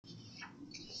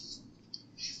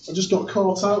I just got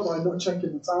caught out by not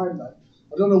checking the time then.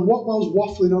 I don't know what I was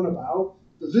waffling on about.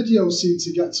 The video seemed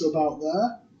to get to about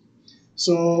there.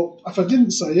 So if I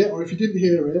didn't say it, or if you didn't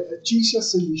hear it, at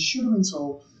GCSE you should have been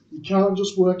told you can't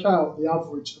just work out the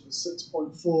average of a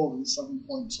 6.4 and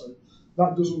 7.2.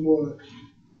 That doesn't work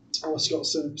unless you've got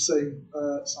the same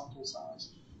sample size.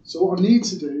 So what I need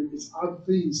to do is add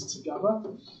these together.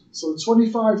 So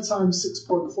 25 times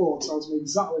 6.4 tells me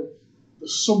exactly the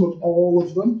sum of all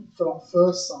of them for that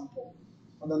first sample.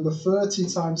 And then the 30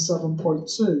 times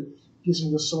 7.2 gives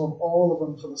me the sum of all of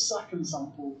them for the second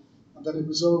sample. And then it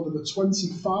was over the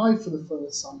 25 for the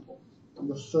first sample and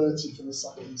the 30 for the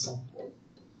second sample.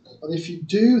 And if you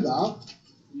do that,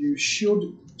 you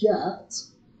should get,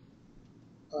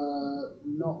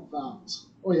 not that.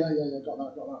 Oh yeah,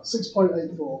 got that.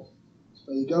 6.84.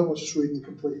 There you go. I was just reading the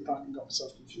complete pack and got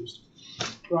myself confused.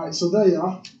 Right, so there you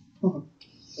are.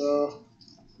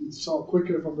 It's sort of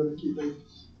quicker if I'm going to keep the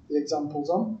examples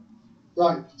on.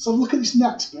 Right, so look at this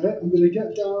next bit. I'm going to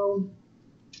get down.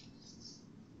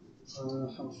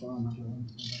 How far am I going on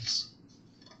this?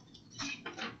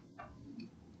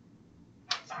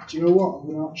 Do you know what? I'm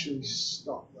going to actually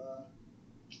stop there.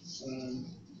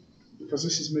 Because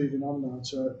this is moving on now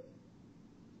to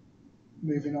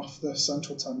moving off the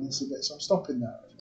central tendency bit, so I'm stopping there.